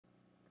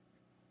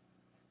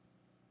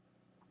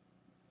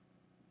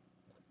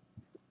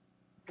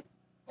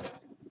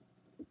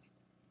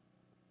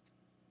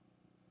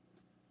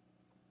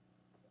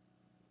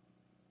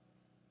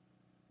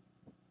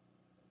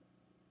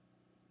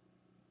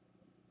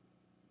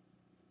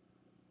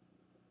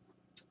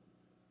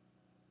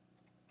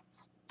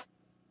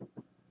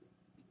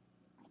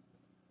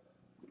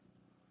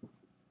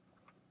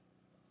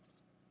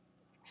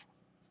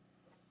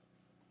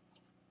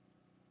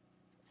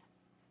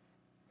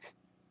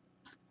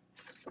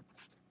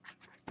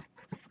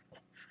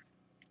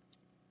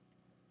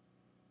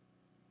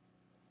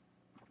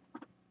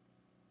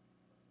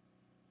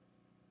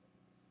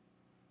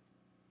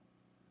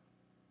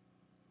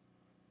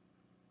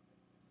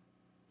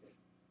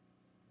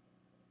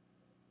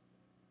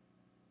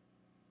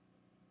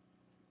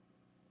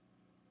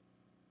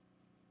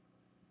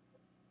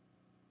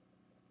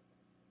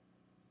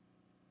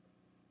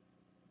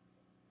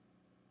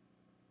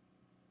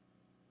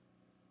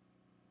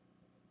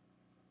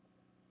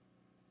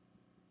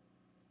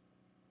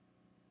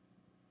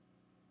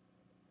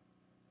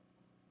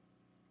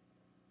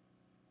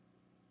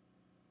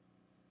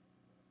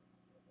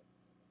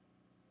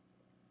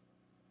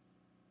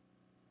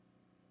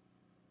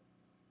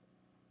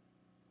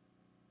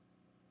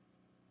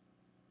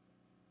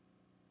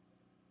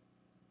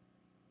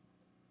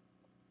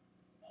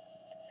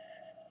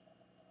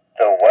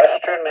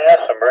Western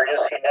Mass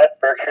Emergency Net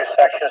Berkshire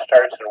section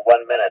starts in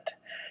 1 minute.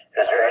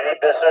 Is there any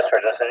business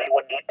or does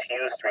anyone need to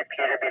use the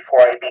repeater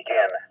before I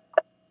begin?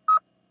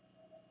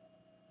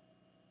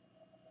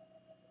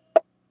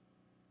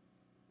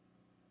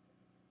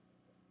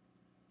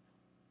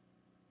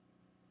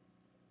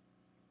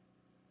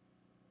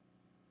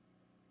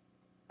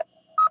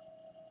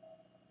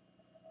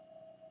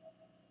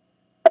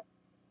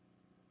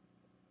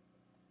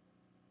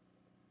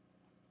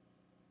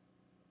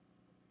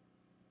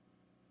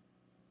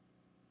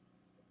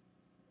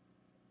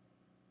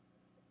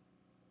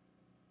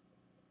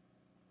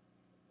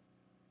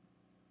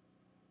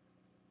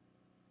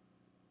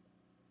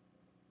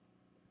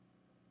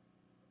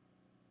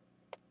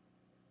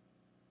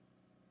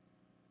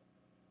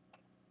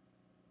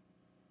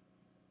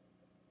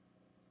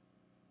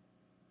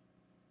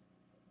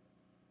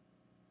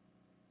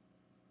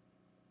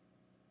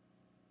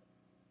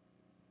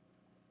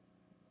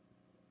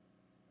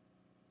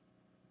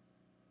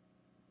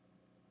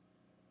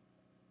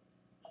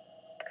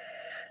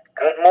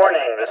 Good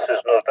morning, this is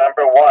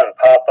November 1,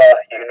 Papa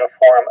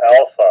Uniform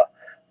Alpha,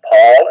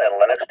 Paul in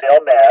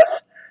Lennoxdale,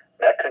 Mass,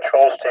 Net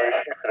Control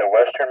Station for the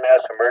Western Mass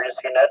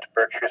Emergency Net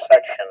Berkshire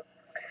section.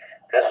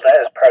 This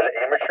net is part of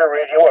the Amateur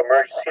Radio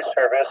Emergency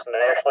Service in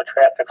the National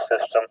Traffic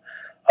System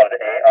of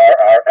the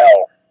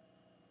ARRL.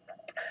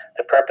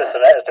 The purpose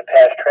of that is to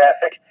pass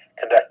traffic,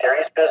 conduct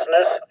area's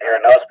business,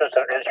 air announcements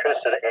of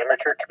interest to the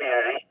amateur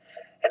community,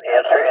 and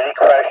answer any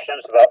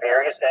questions about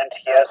area's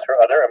NTS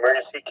or other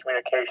emergency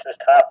communications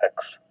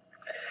topics.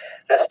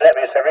 This net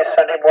meets every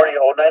Sunday morning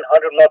at 0900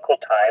 local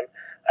time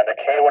on the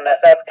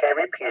K1FFK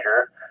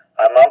repeater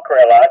on Mount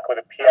Greylock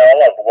with a PL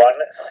of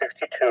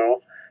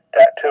 162.2.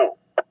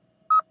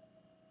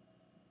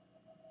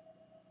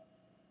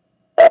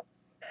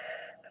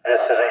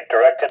 This is a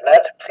directed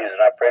net. Please do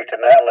not break the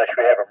net unless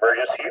you have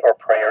emergency or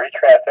priority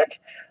traffic.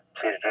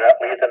 Please do not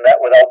leave the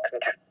net without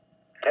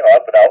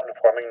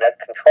informing net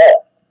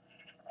control.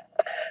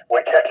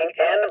 When checking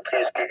in,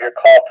 please give your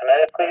call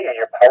phonetically and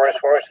your power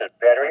source is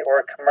battery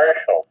or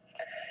commercial.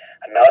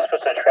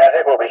 Announcements of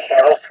traffic will be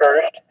handled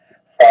first,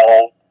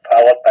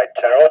 followed by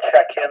general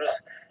check-ins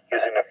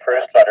using the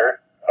first letter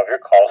of your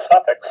call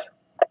suffix.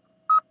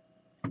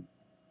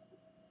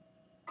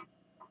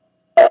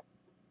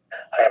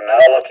 I am now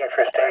looking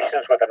for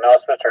stations with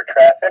announcements or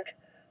traffic.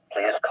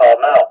 Please call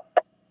now.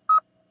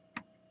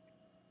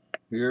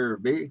 Here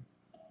be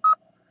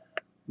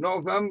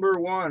November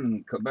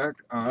 1, Quebec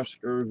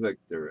Oscar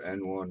Victor,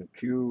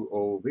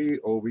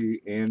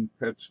 N1PUA in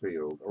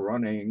Pittsfield,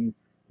 running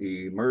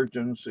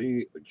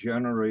emergency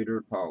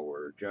generator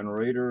power.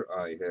 Generator,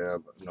 I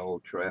have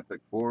no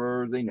traffic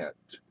for the net.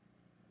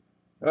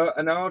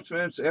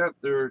 Announcements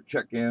after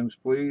check-ins,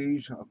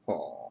 please,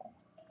 Paul.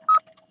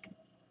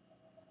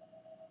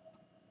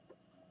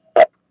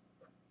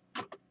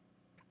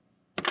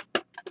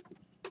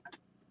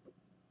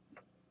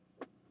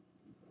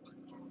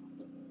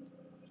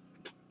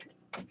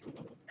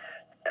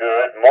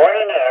 Good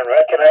morning and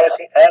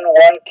recognizing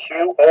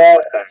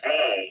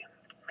N1QOV.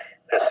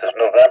 This is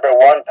November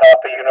 1,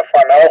 Papa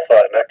Uniform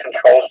Alpha, Net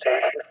Control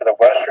Station for the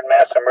Western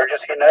Mass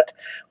Emergency Net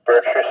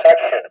Berkshire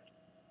section.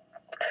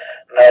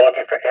 Now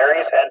looking for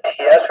areas,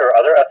 NTS, or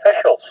other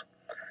officials.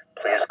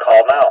 Please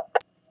call now.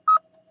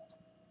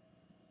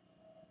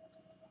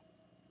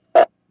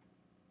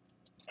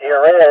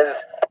 Here is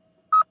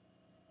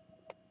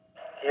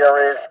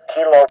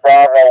Kilo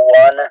Bravo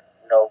 1,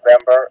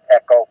 November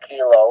Echo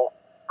Kilo,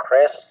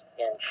 Chris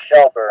in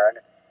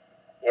Shelburne,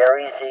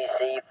 Aries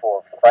EC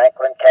for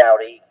Franklin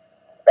County,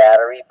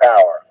 battery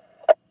power.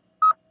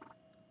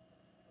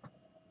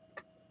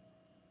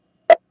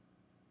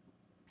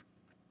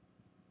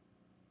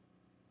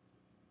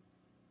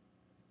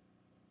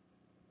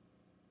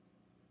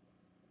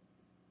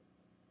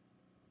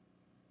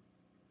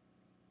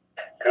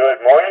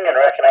 Good morning and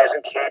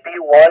recognizing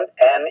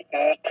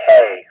KB1NEK.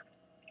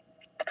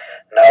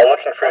 Now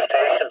looking for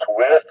stations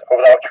with or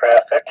without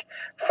traffic.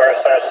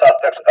 First letter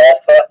suffix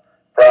Alpha,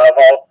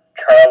 Bravo,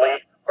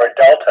 Charlie, or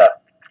Delta.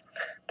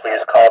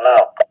 Please call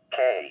now.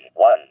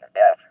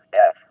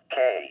 K1FFK.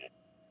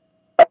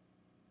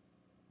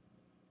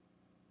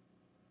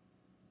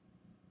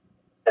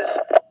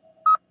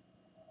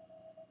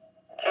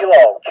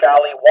 Kilo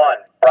Charlie 1,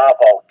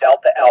 Bravo,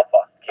 Delta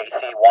Alpha,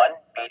 KC1,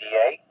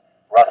 BDA,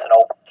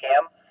 Russell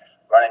Cam,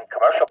 running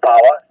commercial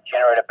power,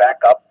 generator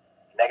backup,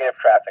 negative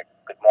traffic.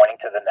 Good morning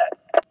to the net.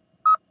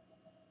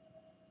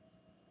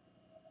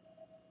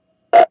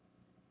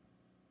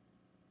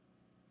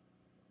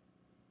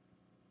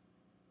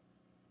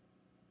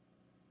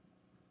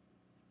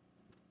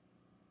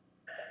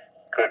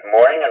 Good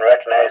morning and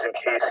recognizing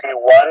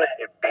KC1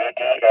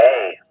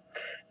 BDA.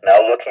 Now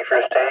looking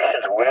for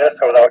stations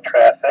with or without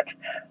traffic.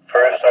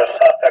 First are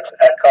suffix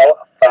Echo,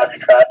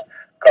 Foxtrot,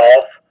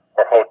 Golf,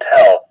 or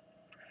Hotel.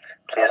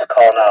 Please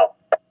call now.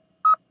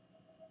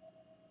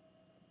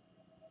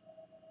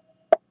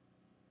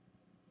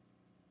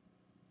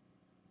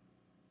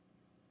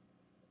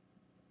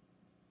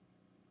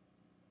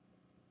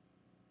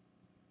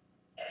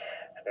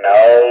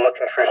 Now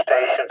looking for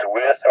stations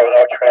with or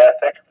without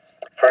traffic.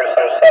 First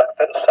are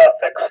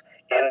suffix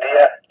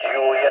India,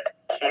 Juliet,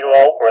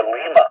 Kilo, or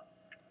Lima.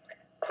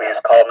 Please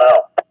call now.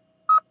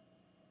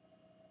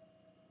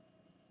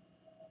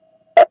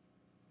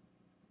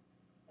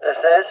 This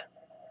is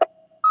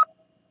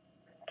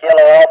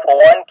Kilo Alpha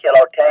 1,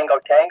 Kilo Tango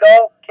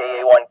Tango,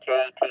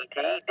 KA1KTT,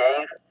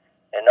 Dave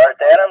in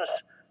North Adams,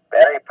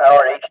 battery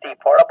powered HD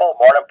portable,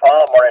 morning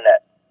Paul, morning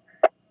Net.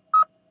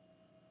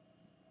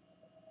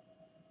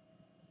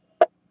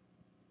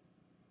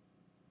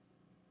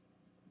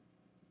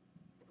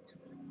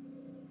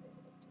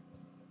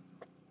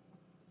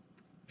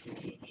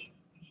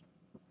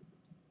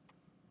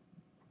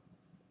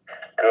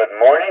 Good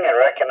morning and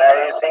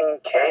recognizing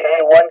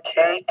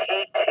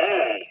KA1KTT.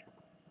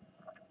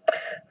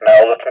 Now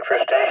looking for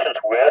stations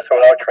with or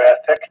without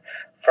traffic.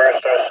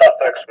 First are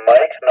suffix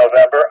Mike,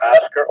 November,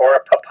 Oscar, or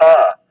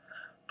Papa.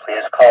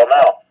 Please call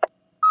now.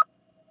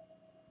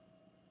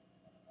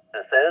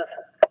 This is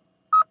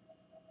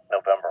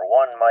November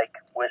 1, Mike,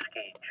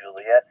 Whiskey,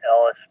 Juliet,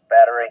 Ellis,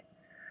 battery,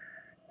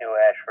 New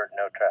Ashford,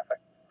 no traffic.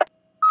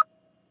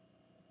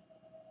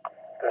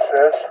 This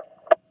is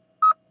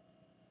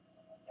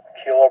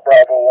Kilo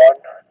Bravo 1,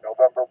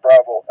 November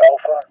Bravo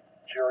Alpha,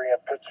 Jerry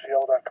and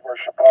Pittsfield on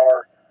commercial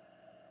power,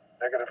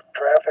 negative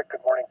traffic.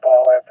 Good morning,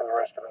 Paul, and for the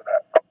rest of the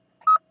net.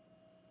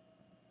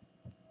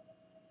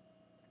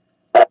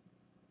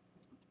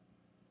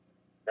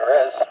 There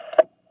is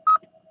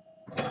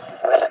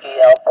Whiskey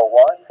Alpha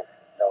 1,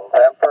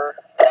 November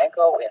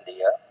Tango,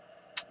 India.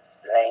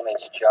 The name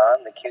is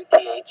John. The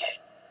QTH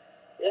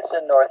is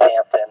in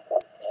Northampton,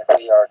 and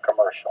we are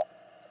commercial.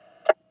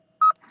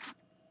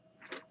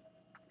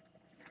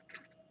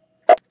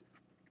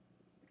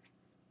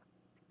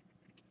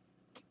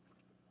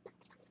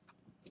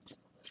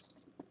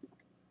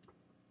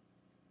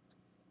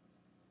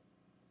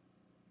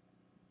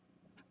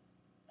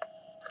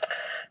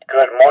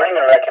 Good morning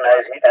and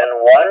recognizing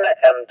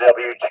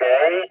N1MWJ,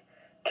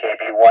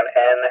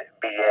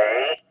 KB1NBA,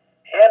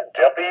 and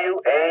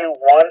WA1NTI.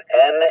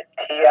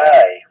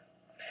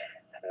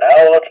 Now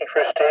looking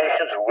for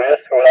stations with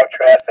or without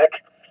traffic.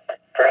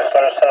 First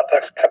on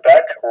suffix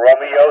Quebec,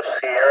 Romeo,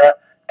 Sierra,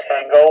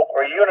 Tango,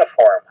 or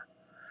Uniform.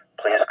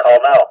 Please call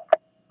now.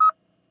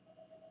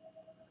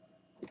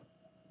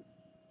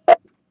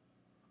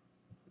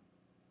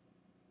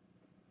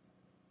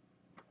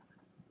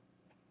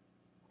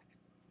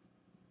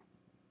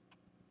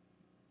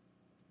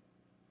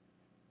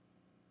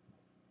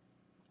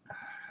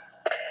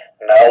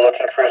 Now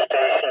looking for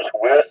stations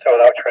with or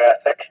without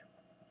traffic.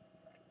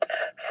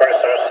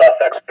 First are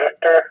suffix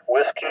Victor,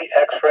 Whiskey,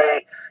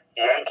 X-Ray,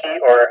 Yankee,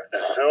 or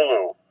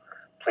Zulu.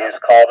 Please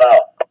call now.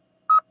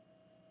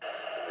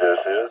 This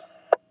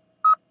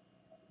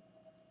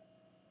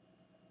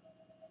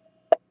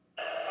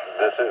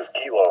is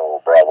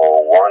Kilo Bravo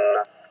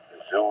 1,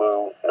 Zulu,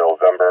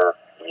 November,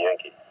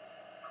 Yankee.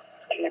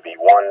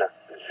 KB1ZNY,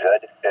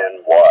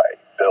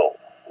 Bill,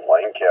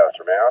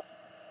 Lancaster, Mass.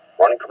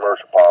 Running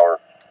commercial power.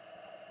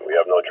 We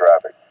have no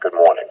traffic. Good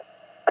morning.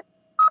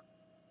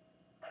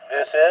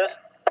 This is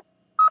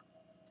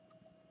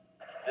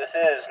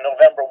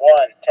November 1,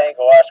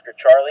 Tango Oscar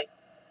Charlie.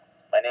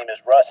 My name is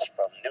Russ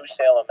from New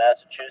Salem,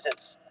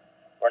 Massachusetts,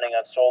 running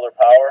on solar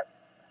power.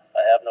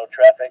 I have no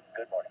traffic.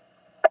 Good morning.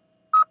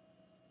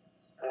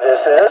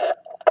 This is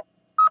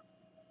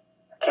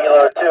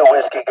Kilo 2,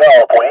 Whiskey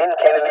Golf, Wayne,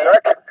 Canaan, New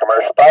York.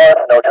 Commercial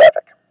power, no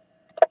traffic.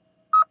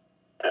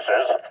 This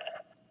is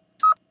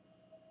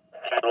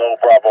Kilo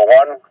Bravo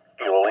 1,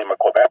 Kilo Lima,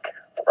 Quebec,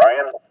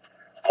 Brian,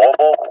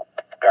 Mobile,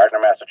 Gardner,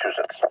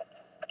 Massachusetts.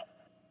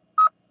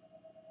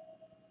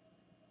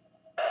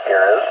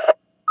 Here is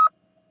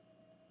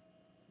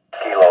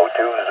Kilo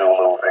 2,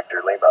 Zulu,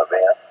 Victor Lima,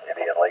 Van,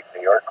 Indian Lake,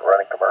 New York,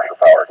 running commercial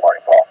power. Good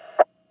morning, Paul.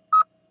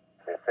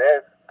 This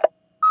is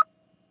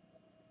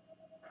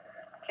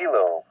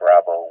Kilo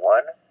Bravo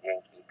 1,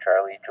 Yankee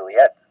Charlie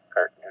Juliet,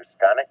 Kurt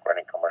Houstonic,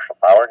 running commercial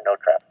power, no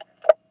traffic.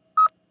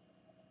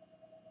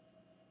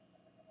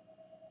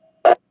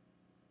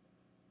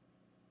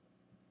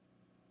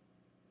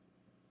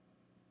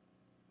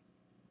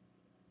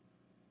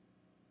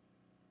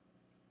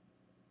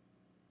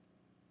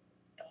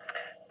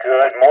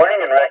 Good morning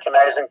and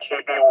recognizing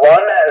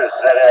KB1 as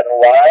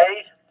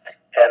ZNY,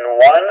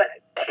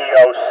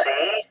 N1TOC,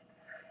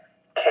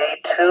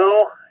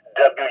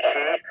 K2WG.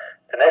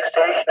 The next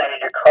station I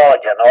need your call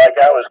again. All I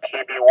got was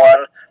KB1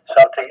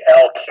 something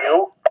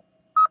LQ.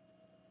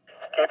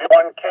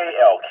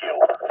 KB1KLQ.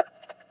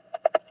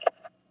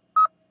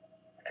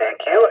 Thank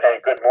you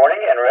and good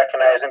morning and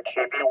recognizing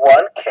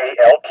KB1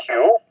 KLQ,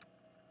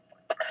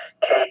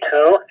 K2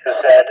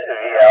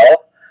 ZVL,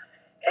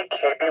 and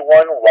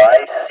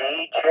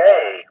KB1YCJ.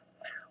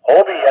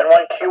 Obi,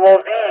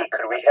 N1QOV,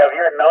 could we have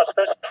your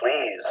announcements,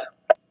 please?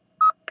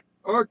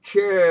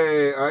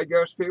 Okay, I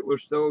guess people are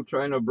still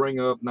trying to bring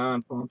up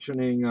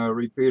non-functioning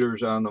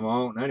repeaters on the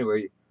mountain.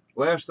 Anyway,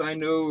 last I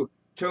knew,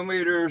 2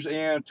 meters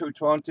and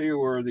 220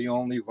 were the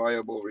only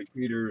viable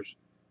repeaters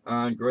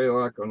on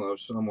Greylock,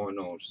 unless someone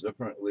knows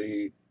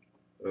differently.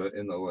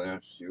 in the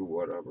last few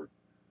whatever.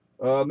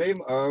 What do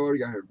you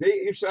got here?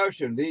 VE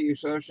session, VE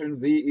session,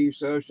 VE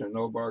session.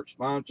 No Bark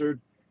sponsored.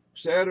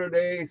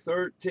 Saturday,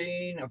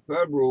 13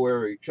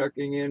 February.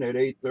 Checking in at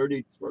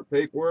 8:30 for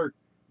paperwork.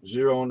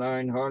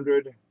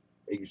 0900.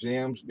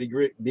 Exams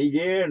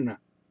begin.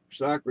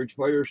 Stockbridge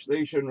Fire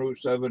Station, Route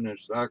 7 in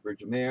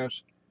Stockbridge,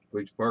 Mass.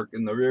 Please park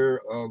in the rear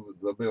of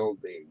the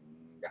building.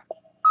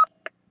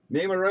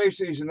 Name of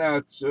races, and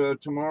that's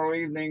tomorrow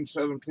evening,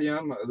 7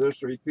 p.m.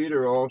 This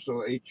repeater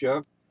also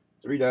HF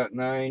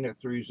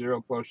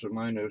 3.930 plus or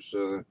minus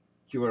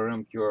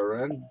QRM,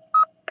 QRN.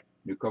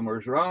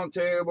 Newcomers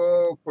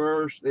Roundtable,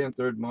 first and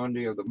third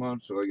Monday of the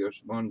month. So I guess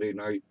Monday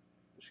night,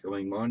 this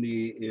coming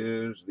Monday,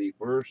 is the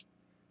first.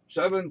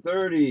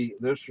 7:30,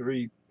 this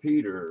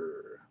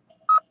repeater.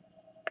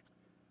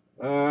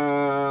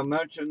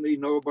 Mention the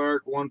No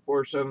Bark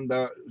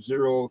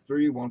 147.03,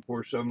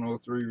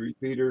 14703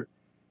 repeater.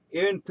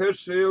 In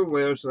Pittsfield,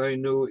 last I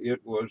knew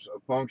it was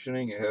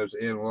functioning. It has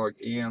analog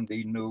and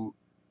the new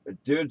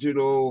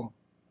digital,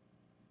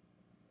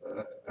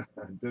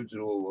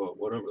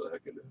 whatever the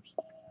heck it is.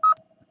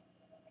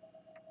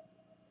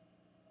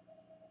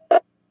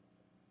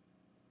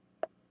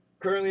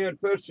 Currently in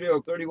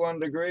Pittsfield, 31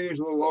 degrees,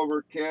 a little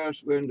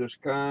overcast, wind is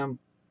calm.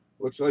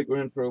 Looks like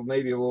we're in for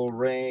maybe a little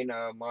rain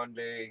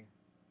Monday.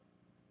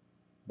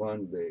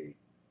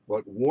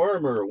 But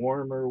warmer.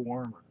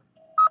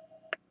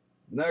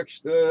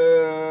 Next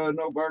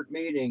No Bark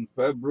meeting,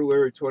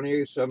 February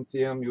 28th, 7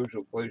 p.m.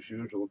 Usual place,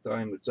 usual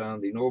time. It's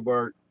on the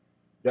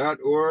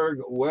nobark.org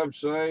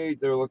website.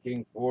 They're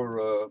looking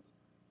for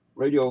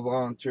radio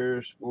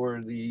volunteers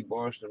for the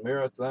Boston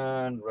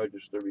Marathon.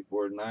 Register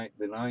before the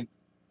 9th.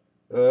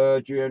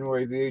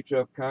 January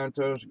VHF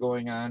contest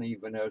going on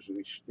even as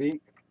we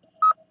speak.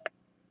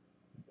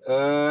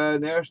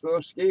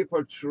 National Ski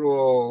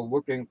Patrol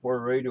looking for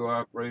radio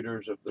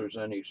operators if there's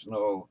any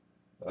snow.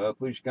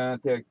 Please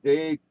contact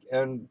Dave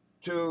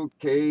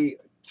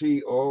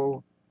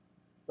N2KTO.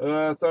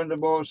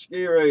 Thunderbolt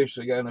Ski Race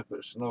again if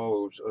it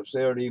snows.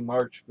 Saturday,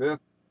 March 5th.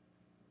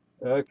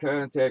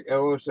 Contact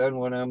Ellis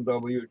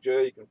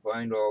N1MWJ. You can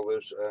find all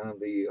this on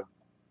the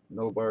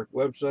No Bark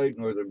website,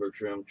 Northern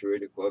Berkshire Amateur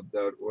Radio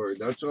Club.org.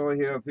 That's all I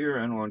have here.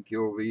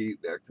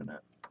 N1PUA. Back to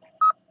net.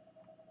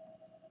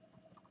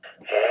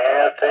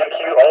 And thank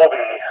you,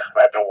 Obi.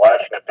 I've been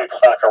watching a big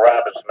flock of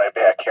robins in my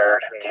backyard,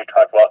 and you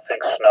talk about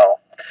things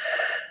snow.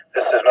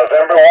 This is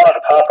November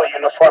 1, Papa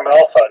Uniform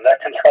Alpha,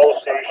 net control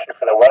station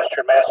for the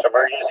Western Mass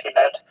Emergency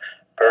Net,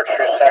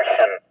 Berkshire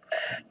section.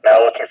 Now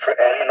looking for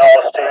any and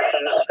all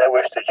stations that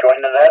wish to join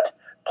the net,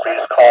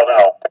 please call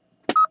now.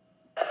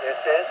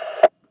 This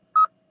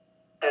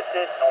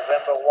is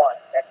November 1,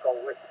 Echo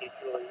Whiskey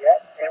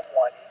Juliet,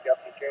 N1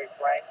 EWJ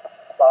Frank,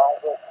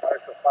 Boundville,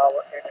 Commercial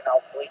Power, in and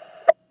out, please.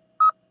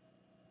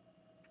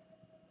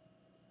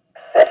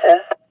 This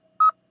is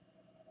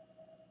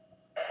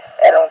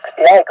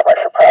N1PUA,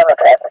 Commercial Power, no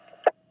traffic.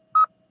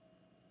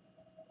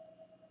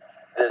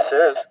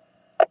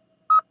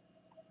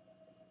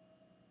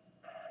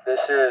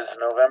 This is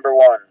November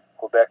 1,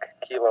 Quebec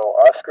Kilo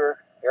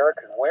Oscar, Eric,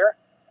 and where?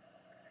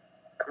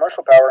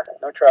 Commercial Power,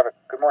 no traffic.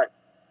 Good morning.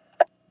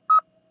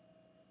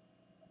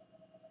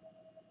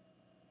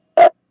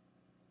 This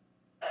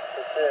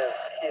is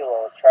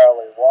Kilo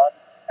Charlie 1,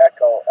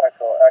 Echo,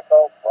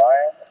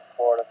 Brian,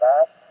 Florida,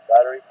 Mass,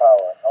 Battery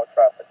Power, no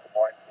traffic. Good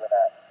morning to the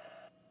net.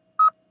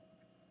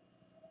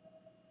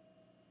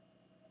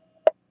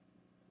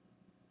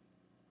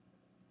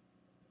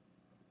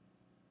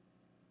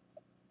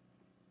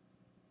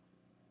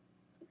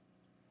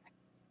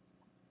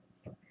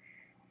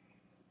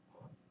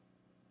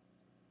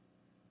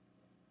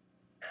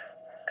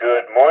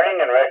 Good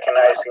morning, and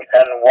recognizing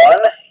N1,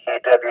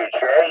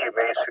 EWJ, you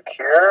may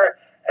secure,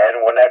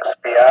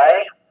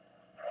 N1XBI,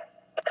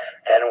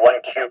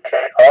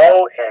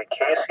 N1QKO, and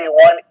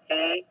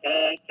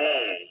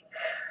KC1EEE.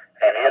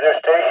 Any other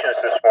stations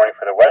this morning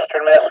for the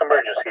Western Mass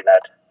Emergency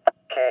Net?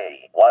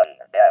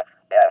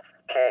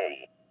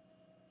 K1FFK.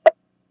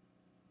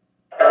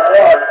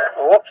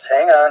 Oops,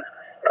 hang on.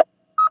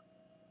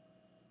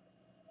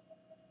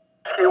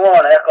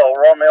 Q1, Echo,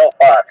 Romeo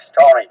Fox,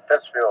 Tony,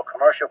 Pittsfield,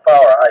 Commercial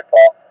Power, hi,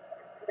 Paul.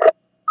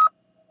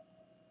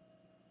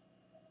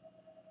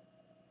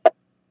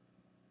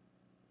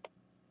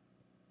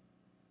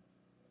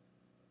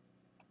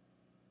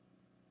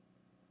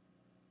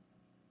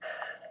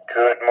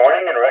 Good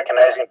morning, and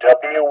recognizing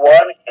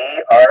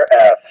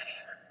W1ERF.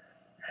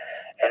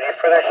 Any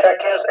further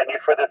check-ins, any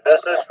further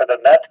business for the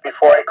net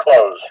before I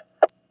close?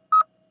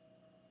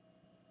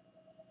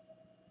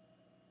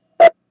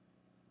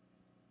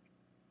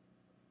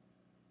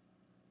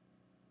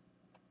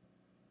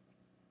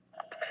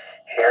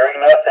 Hearing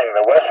nothing,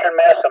 the Western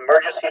Mass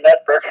Emergency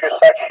Net Berkshire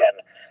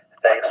section.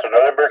 Thanks to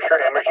Northern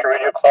Berkshire Amateur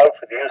Radio Club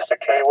for the use of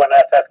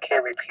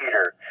K1FFK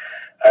repeater.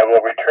 I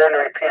will return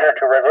the repeater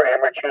to regular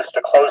amateur use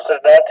to close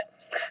the net.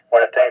 I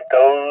want to thank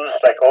those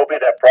like Obi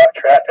that brought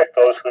traffic,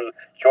 those who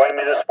joined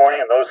me this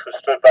morning, and those who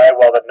stood by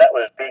while the net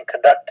was being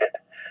conducted.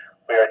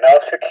 We are now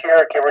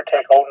secure, give or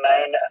take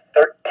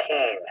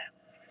 0913.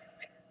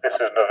 This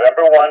is is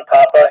November 1,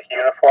 Papa,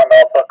 Uniform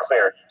Alpha,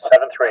 cleared.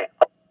 7-3.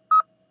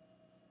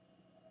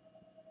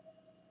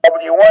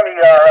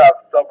 W1ERF,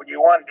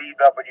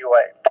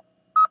 W1DWA.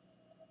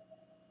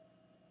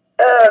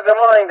 Good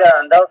morning,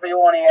 Don.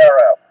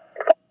 W1ERF.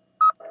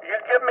 You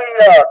give me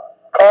a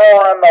call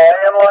on the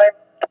landline?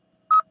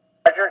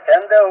 Roger,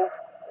 can do.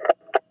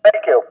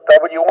 Thank you.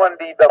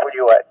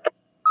 W1DWA.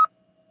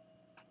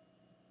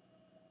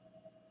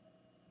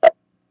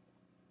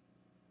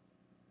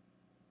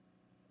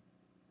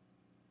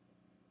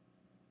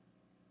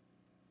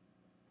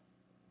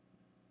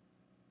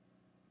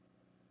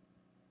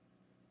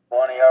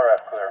 One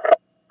ERF, clear.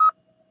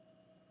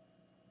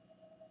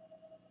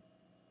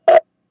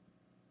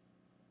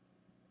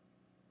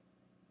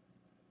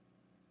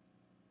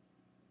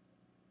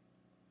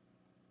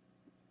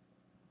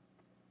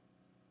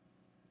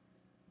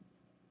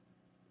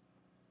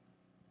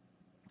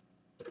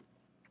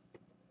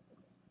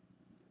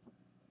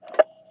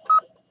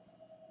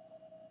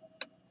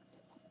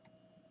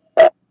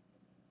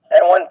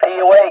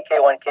 N1PUA,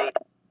 K1K.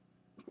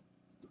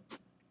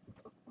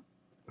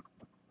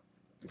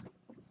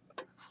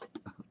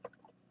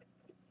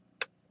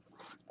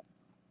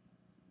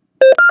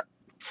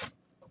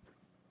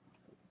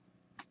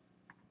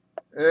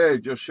 Hey,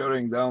 just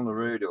shutting down the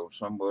radio.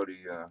 Somebody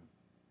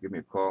give me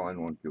a call,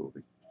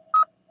 N1PUA.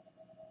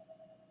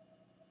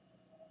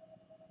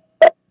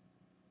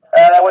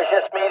 That was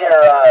just me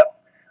there,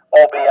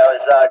 Obi. I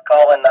was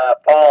calling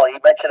Paul. He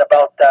mentioned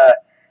about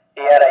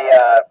he had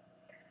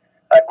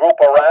a group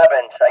of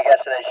robins, I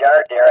guess, in his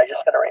yard there. I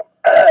just gonna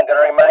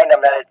remind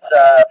him that it's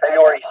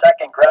February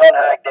 2nd,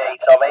 Groundhog Day,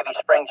 so maybe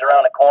spring's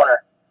around the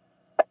corner.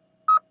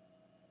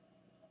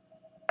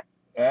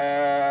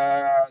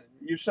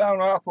 You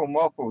sound awful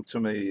muffled to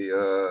me.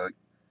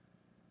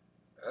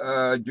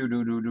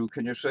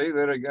 Can you say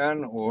that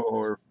again,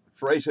 or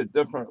phrase it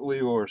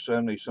differently, or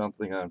send me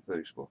something on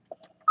Facebook?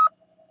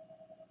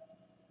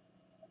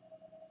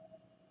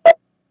 All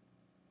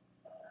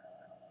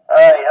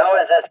right, how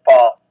is this,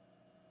 Paul?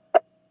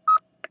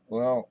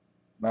 Well,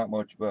 not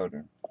much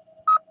better.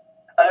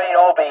 I mean,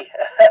 Obi.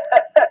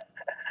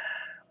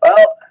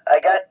 Well, I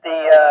got the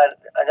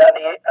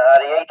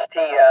HT.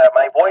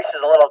 My voice is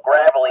a little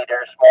gravelly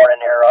there this morning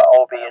there,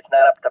 Obi. It's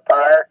not up to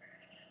par.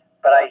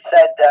 But I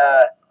said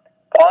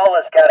Paul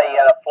has got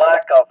a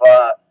flock of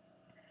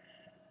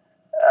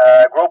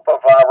a group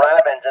of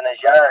robins in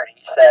his yard.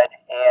 He said,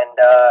 and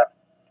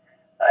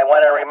I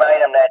want to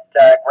remind him that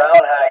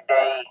Groundhog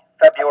Day,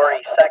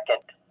 February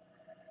 2nd.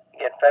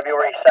 Again,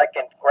 February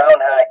 2nd,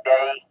 Groundhog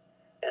Day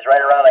is right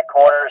around the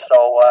corner.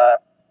 So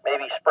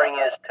maybe spring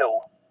is too.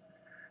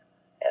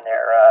 And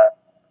there,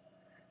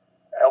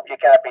 I hope you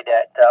copied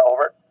that.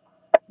 Over.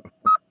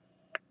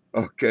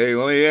 Okay,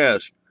 let me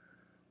ask.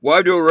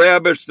 Why do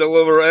rabbits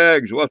deliver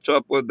eggs? What's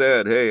up with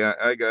that? Hey,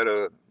 I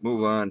gotta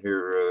move on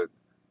here,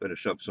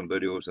 finish up some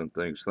videos and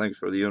things. Thanks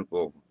for the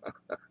info.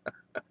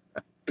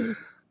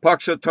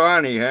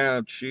 Puxatawny,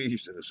 huh?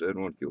 Jesus,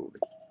 N1PUA.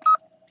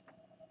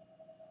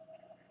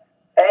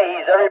 Hey,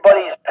 he's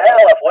everybody's pal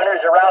if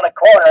winter's around the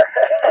corner.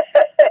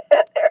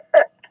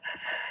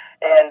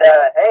 And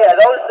hey, are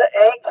those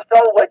eggs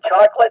filled with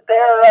chocolate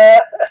there,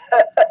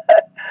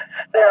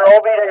 there,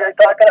 Obi, that you're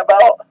talking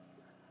about?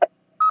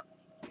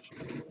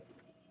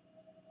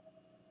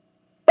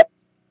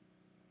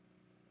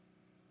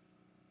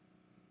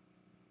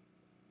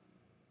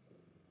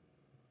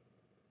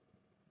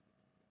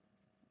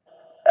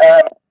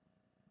 Um,